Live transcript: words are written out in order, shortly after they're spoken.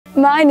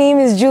My name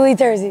is Julie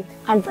Terzi.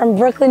 I'm from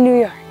Brooklyn, New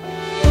York.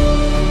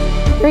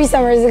 3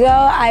 summers ago,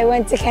 I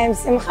went to Camp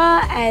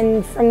Simcha,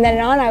 and from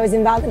then on, I was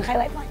involved in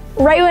Lifeline.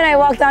 Right when I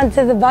walked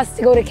onto the bus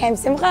to go to Camp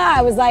Simcha,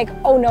 I was like,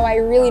 oh no, I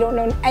really don't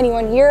know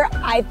anyone here.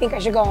 I think I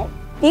should go home.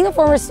 Being a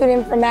former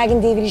student from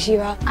Magen David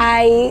Yeshiva,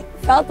 I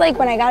felt like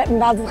when I got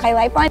involved with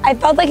Lifeline, I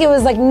felt like it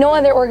was like no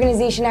other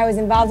organization I was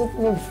involved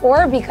with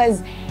before,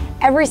 because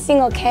every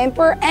single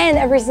camper and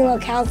every single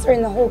counselor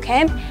in the whole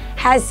camp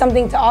has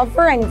something to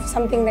offer and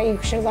something that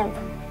you should learn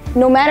from.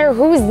 No matter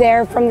who's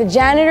there, from the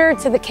janitor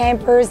to the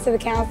campers to the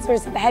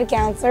counselors to the head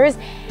counselors,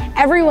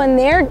 everyone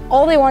there,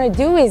 all they want to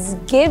do is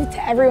give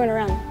to everyone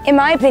around. In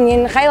my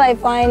opinion,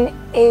 Lifeline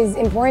is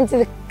important to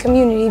the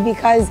community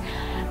because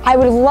I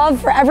would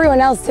love for everyone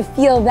else to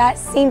feel that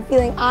same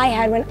feeling I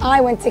had when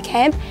I went to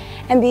camp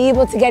and be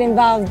able to get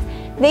involved.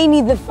 They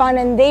need the fun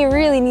and they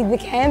really need the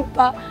camp,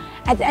 but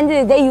at the end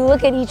of the day, you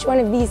look at each one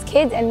of these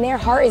kids and their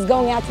heart is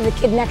going out to the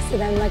kid next to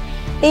them. Like,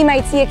 they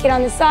might see a kid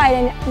on the side,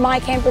 and my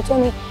camper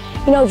told me,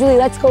 you know, Julie,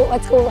 let's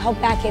go help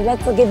that kid.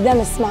 Let's give them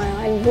a smile.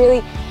 And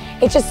really,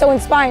 it's just so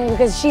inspiring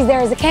because she's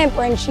there as a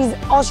camper and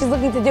all she's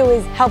looking to do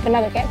is help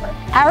another camper.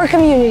 Our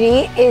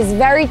community is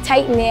very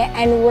tight-knit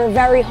and we're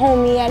very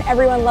homey and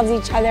everyone loves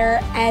each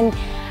other. And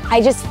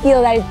I just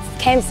feel that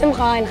Camp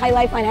Simcha and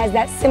Lifeline has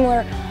that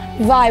similar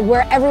vibe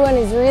where everyone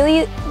is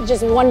really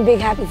just one big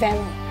happy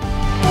family.